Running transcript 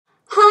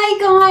Hi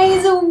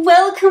guys,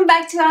 welcome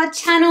back to our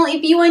channel.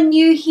 If you are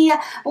new here,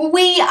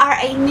 we are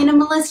a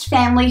minimalist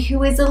family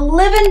who is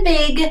living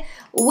big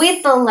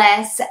with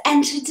less,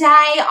 and today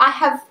I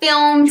have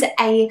filmed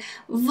a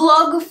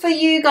vlog for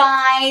you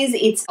guys.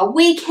 It's a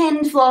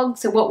weekend vlog,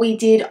 so what we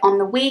did on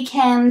the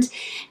weekend.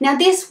 Now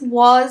this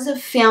was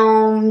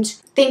filmed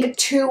I think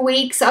 2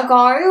 weeks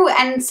ago,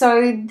 and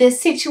so the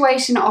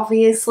situation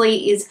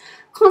obviously is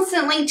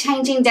constantly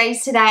changing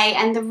days to day,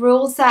 and the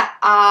rules that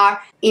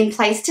are in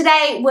place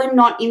today were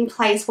not in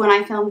place when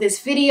I filmed this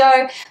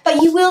video,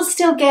 but you will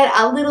still get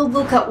a little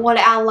look at what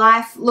our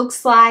life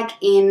looks like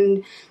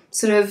in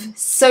sort of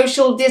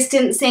social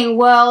distancing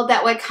world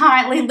that we're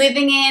currently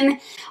living in.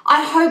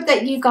 I hope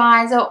that you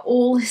guys are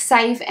all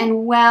safe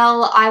and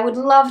well. I would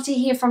love to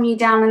hear from you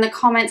down in the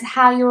comments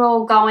how you're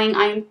all going.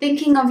 I'm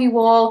thinking of you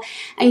all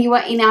and you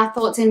are in our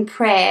thoughts and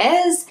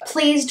prayers.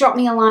 Please drop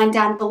me a line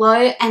down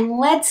below and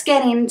let's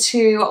get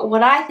into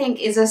what I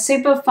think is a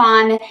super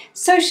fun,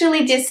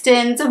 socially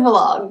distanced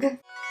vlog.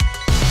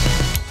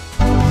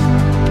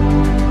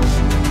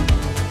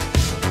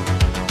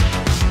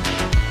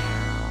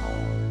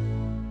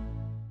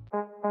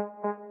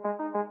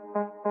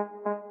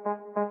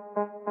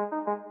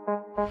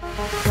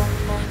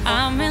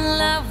 I'm in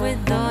love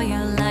with all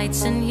your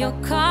lights and your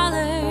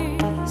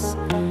colors.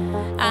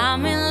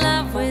 I'm in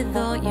love with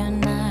all your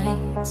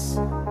nights.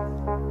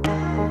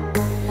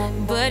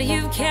 But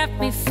you've kept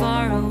me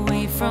far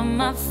away from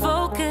my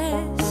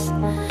focus,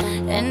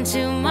 and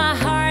to my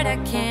heart I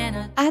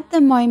cannot. At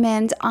the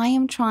moment, I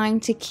am trying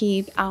to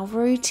keep our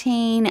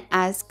routine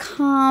as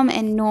calm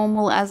and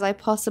normal as I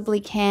possibly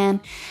can,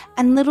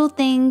 and little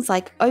things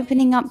like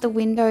opening up the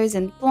windows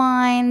and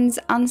blinds,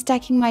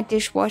 unstacking my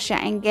dishwasher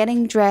and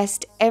getting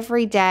dressed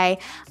every day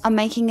are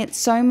making it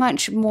so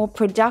much more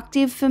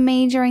productive for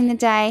me during the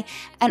day,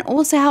 and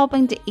also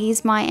helping to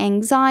ease my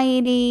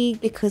anxiety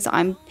because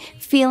I'm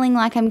feeling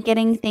like I'm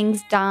getting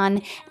things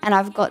done and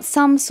I've got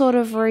some sort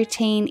of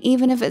routine,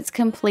 even if it's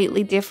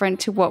completely different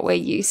to what we're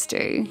used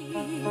to.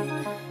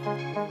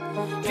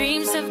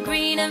 Dreams of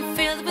green and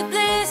filled with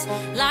bliss.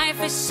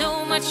 Life is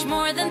so much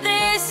more than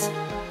this.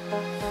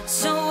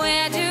 So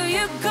where do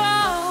you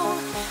go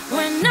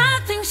when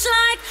nothing's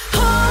like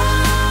home?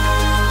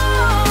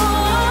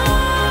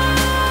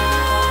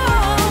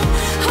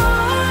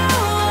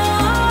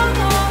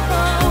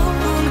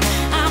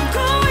 I'm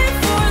going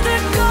for the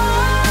gold,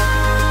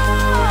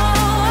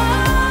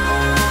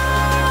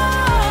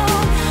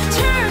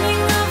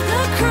 turning off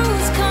the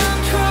cruise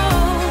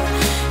control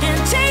and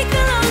take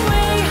a long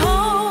way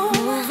home.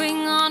 Moving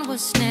on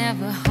was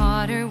never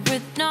harder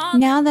with no.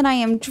 Now that I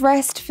am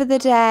dressed for the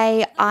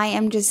day, I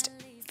am just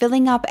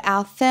filling up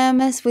our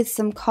thermos with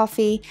some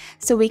coffee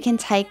so we can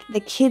take the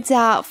kids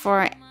out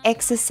for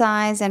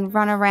exercise and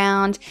run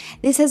around.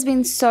 This has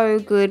been so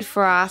good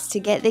for us to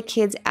get the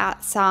kids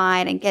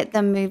outside and get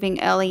them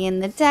moving early in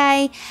the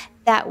day.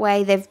 That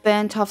way they've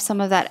burnt off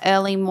some of that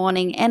early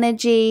morning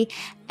energy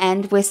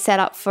and we're set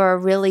up for a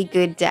really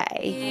good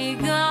day.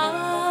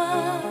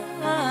 Gone,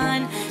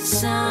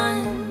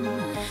 sun,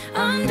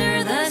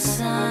 under the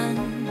sun.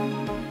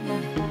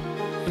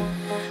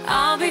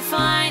 I'll be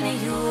fine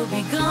and you'll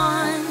be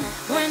gone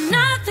when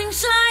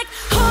nothing's like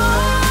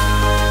home.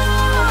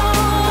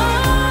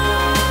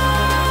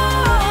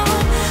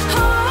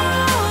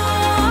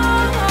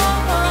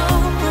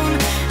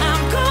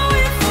 I'm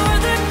going for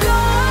the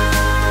gold,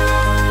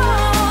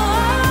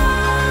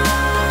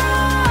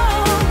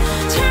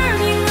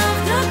 turning off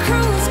the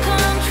cruise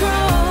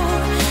control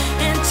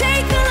and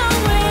take a long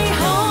way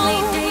home.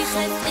 Late days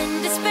left in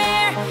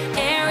despair,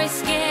 air is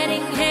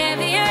getting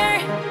heavier,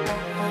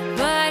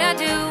 but I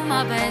do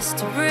my best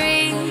to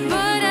breathe.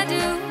 But I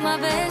do my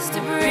best to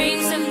breathe.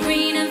 Dreams of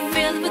green and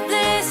filled with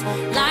bliss.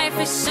 Life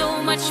is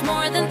so much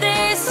more than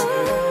this.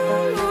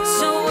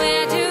 So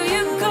where do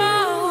you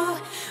go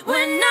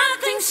when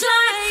nothing's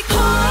like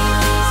home?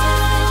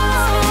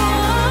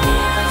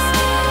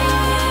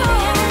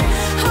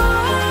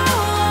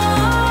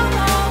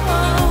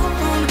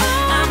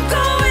 I'm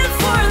going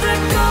for the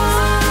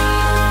gold,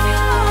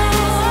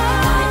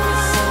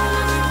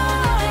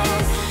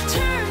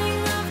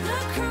 turning off the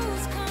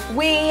cruise control.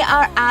 We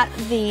are at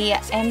the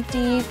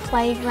empty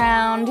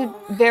playground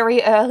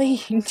very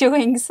early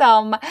doing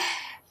some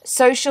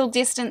social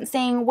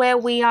distancing. Where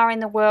we are in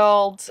the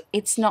world,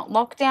 it's not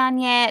lockdown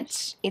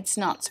yet, it's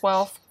not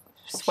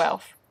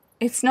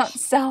it's not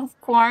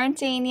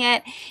self-quarantine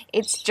yet,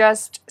 it's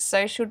just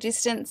social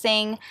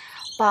distancing.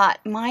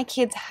 But my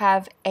kids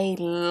have a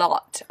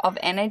lot of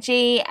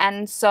energy,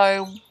 and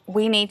so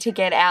we need to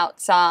get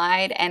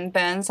outside and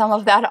burn some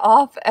of that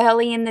off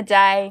early in the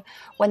day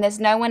when there's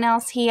no one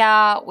else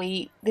here.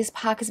 This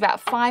park is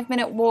about a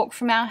 5-minute walk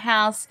from our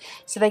house,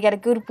 so they get a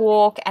good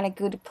walk and a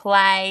good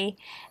play,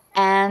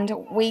 and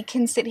we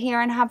can sit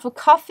here and have a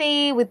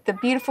coffee with the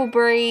beautiful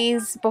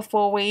breeze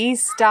before we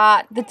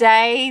start the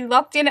day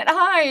locked in at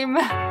home.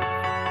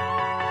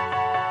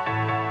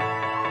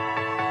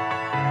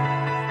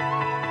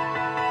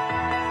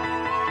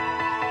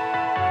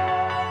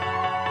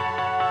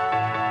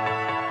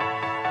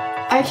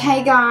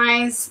 Okay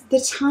guys, the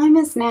time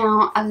is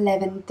now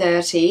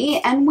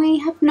 11:30 and we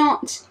have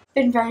not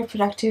been very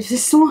productive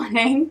this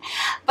morning,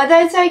 but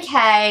that's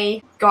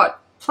okay. Got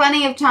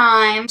plenty of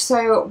time.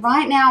 So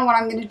right now what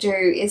I'm going to do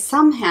is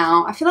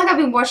somehow, I feel like I've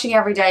been washing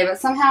every day, but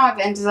somehow I've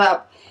ended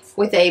up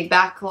with a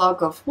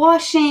backlog of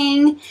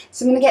washing.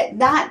 So I'm going to get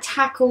that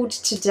tackled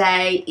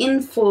today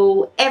in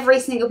full,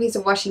 every single piece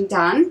of washing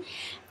done.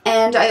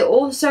 And I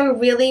also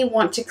really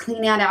want to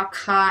clean out our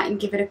car and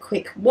give it a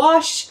quick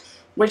wash,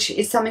 which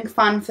is something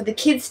fun for the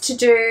kids to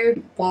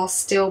do while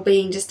still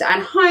being just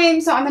at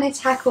home. So I'm going to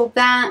tackle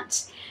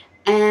that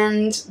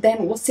and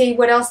then we'll see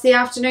what else the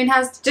afternoon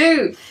has to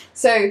do.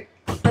 So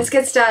let's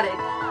get started.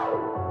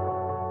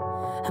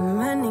 I'm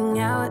running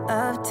out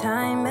of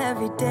time,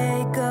 every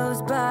day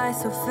goes by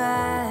so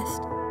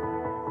fast,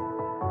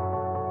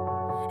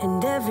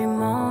 and every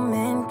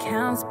moment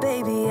counts,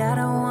 baby, I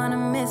don't wanna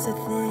miss a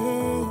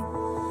thing.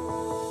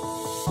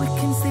 We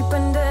can sleep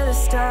under the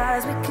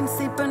stars, we can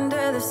sleep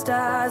under the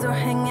stars, or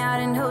hang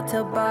out in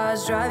hotel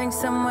bars, driving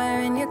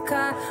somewhere in your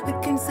car. We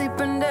can sleep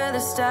under the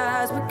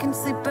stars, we can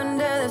sleep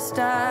under the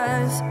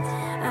stars,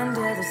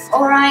 under the stars.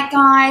 Alright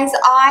guys,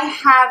 I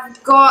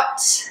have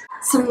got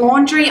some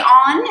laundry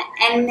on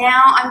and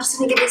now I'm just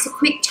going to give this a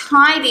quick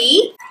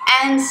tidy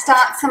and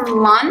start some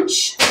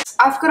lunch.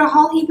 I've got a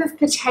whole heap of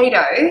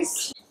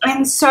potatoes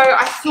and so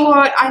I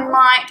thought I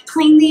might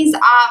clean these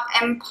up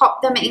and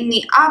pop them in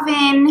the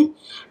oven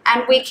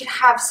and we could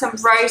have some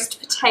roast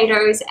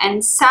potatoes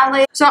and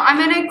salad. So I'm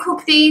going to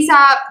cook these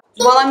up.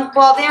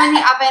 While they're in the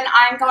oven,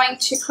 I'm going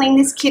to clean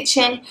this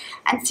kitchen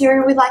and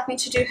Sarah would like me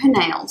to do her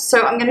nails.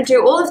 So I'm going to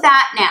do all of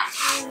that now.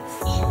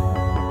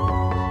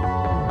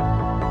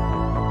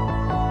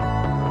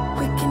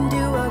 We can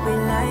do what we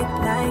like.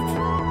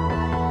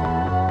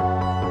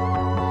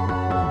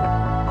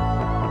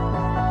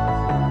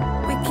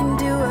 We can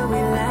do what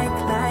we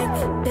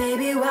like,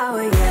 baby, while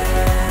we're young.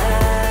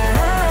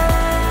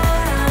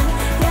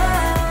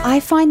 I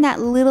find that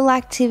little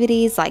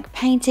activities like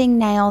painting,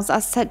 nails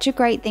are such a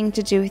great thing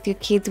to do with your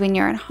kids when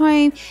you're at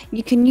home.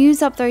 You can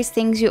use up those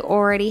things you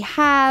already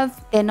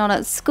have. They're not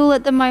at school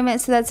at the moment,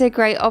 so that's a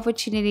great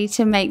opportunity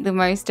to make the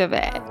most of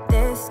it.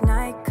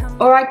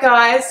 Alright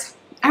guys,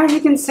 as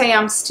you can see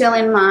I'm still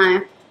in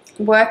my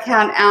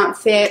workout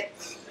outfit.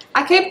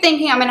 I keep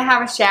thinking I'm going to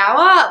have a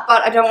shower,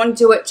 but I don't want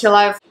to do it till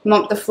I've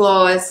mopped the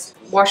floors,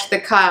 washed the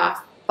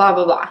car, blah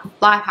blah blah.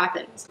 Life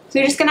happens. So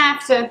you're just going to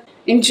have to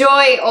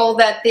enjoy all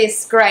that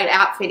this great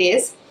outfit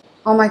is.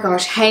 Oh my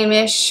gosh,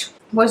 Hamish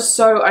was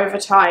so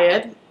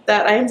overtired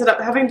that I ended up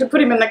having to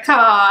put him in the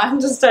car and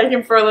just take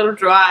him for a little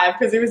drive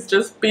because he was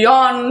just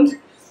beyond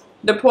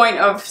the point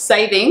of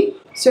saving.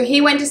 So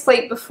he went to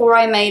sleep before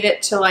I made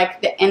it to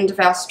like the end of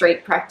our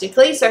street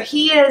practically. So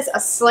he is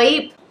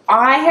asleep.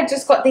 I had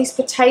just got these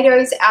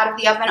potatoes out of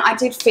the oven. I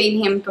did feed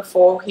him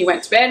before he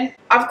went to bed.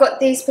 I've got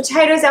these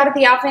potatoes out of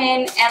the oven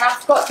and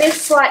I've got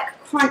this like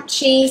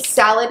crunchy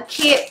salad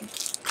kit.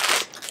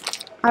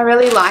 I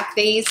really like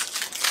these.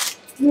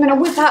 I'm going to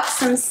whip up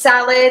some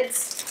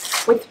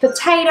salads with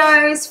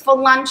potatoes for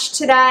lunch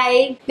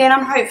today. Then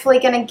I'm hopefully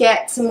going to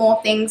get some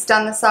more things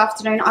done this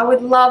afternoon. I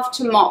would love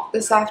to mop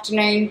this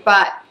afternoon,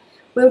 but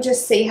we'll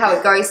just see how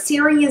it goes.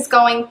 Siri is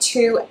going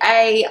to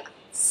a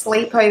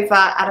sleepover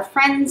at a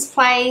friend's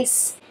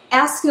place.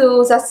 Our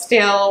schools are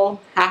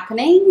still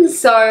happening,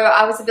 so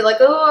I was a bit like,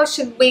 oh,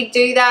 should we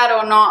do that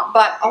or not?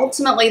 But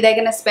ultimately they're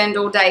going to spend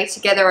all day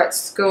together at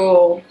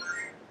school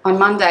on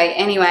Monday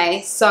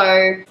anyway,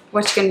 so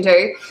what you gonna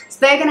do? So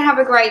they're gonna have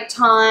a great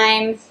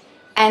time,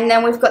 and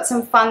then we've got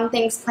some fun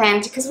things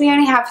planned because we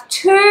only have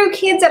 2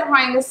 kids at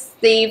home this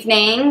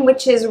evening,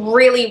 which is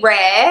really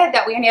rare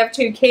that we only have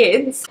 2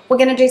 kids. We're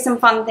gonna do some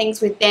fun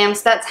things with them.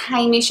 So that's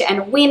Hamish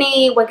and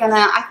Winnie.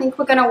 I think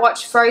we're gonna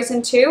watch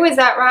Frozen 2. Is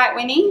that right,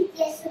 Winnie?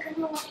 Yes, we're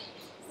gonna watch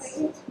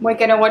Frozen 2. We're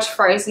gonna watch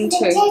Frozen 2.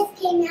 It just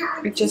came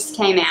out. It just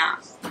came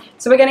out.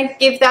 So we're going to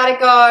give that a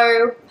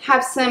go,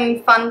 have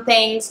some fun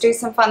things, do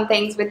some fun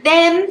things with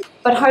them.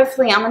 But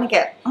hopefully I'm going to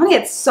get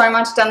so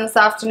much done this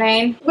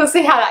afternoon. We'll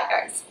see how that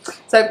goes.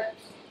 So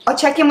I'll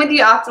check in with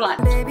you after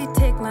lunch. Baby,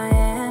 take my hand.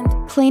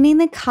 Cleaning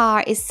the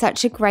car is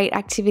such a great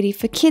activity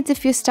for kids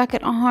if you're stuck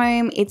at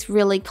home. It's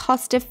really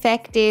cost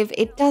effective.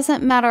 It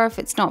doesn't matter if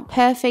it's not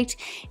perfect.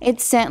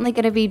 It's certainly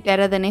going to be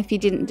better than if you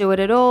didn't do it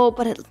at all,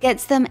 but it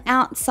gets them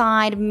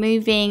outside,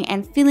 moving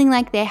and feeling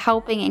like they're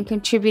helping and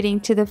contributing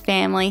to the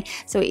family.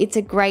 So it's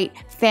a great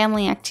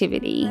family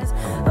activity.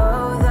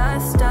 Oh, the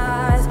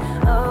stars,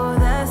 oh,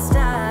 the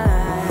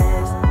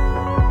stars.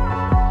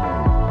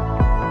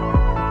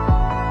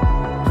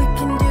 We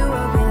can do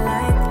what we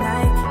like.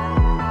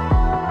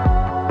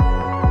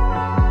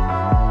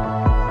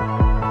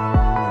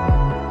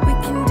 We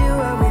can do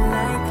what we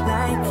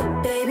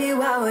like, baby,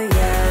 while we're young.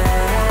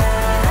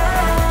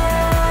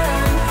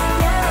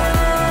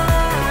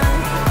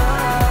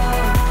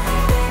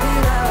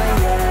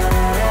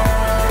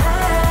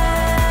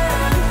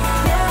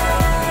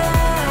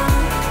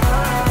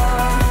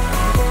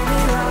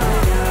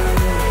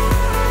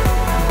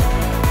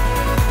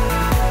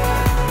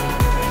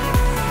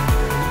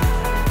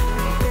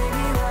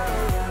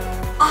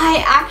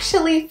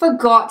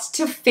 forgot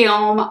to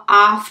film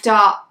after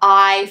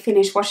I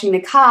finished washing the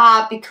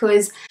car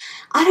because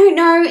I don't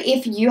know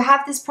if you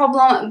have this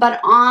problem, but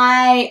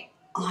I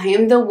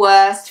am the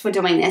worst for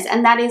doing this,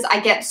 and that is I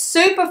get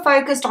super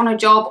focused on a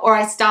job, or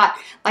I start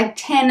like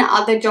 10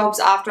 other jobs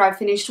after I've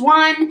finished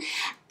one,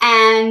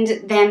 and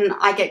then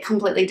I get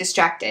completely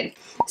distracted.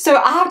 So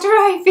after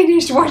I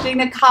finished washing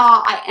the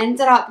car, I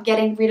ended up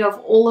getting rid of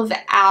all of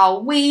our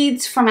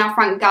weeds from our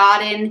front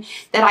garden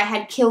that I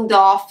had killed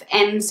off,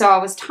 and so I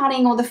was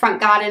tidying all the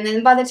front garden,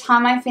 and by the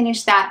time I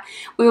finished that,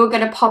 we were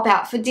going to pop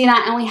out for dinner,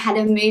 and we had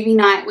a movie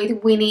night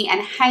with Winnie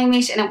and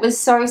Hamish, and it was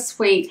so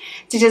sweet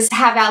to just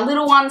have our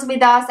little ones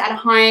with us at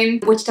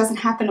home, which doesn't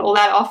happen all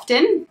that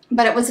often,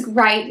 but it was a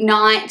great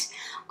night.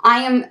 I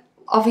am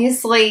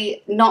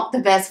obviously not the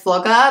best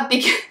vlogger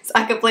because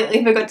I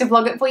completely forgot to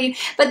vlog it for you,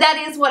 but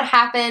that is what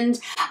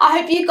happened. I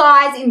hope you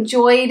guys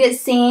enjoyed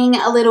seeing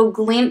a little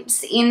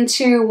glimpse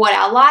into what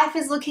our life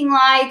is looking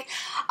like.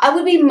 I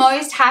would be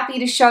most happy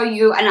to show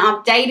you an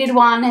updated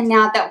one, and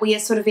now that we are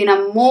sort of in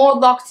a more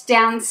locked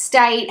down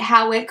state,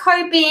 how we're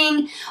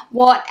coping,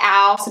 what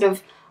our sort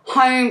of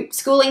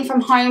schooling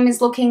from home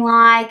is looking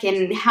like,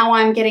 and how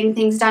I'm getting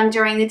things done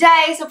during the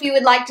day. So if you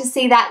would like to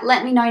see that,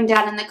 let me know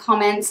down in the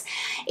comments.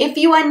 If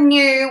you are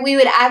new, we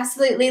would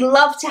absolutely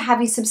love to have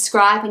you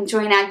subscribe and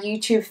join our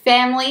YouTube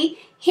family.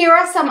 Here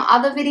are some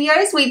other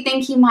videos we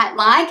think you might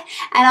like,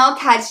 and I'll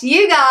catch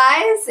you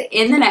guys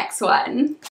in the next one.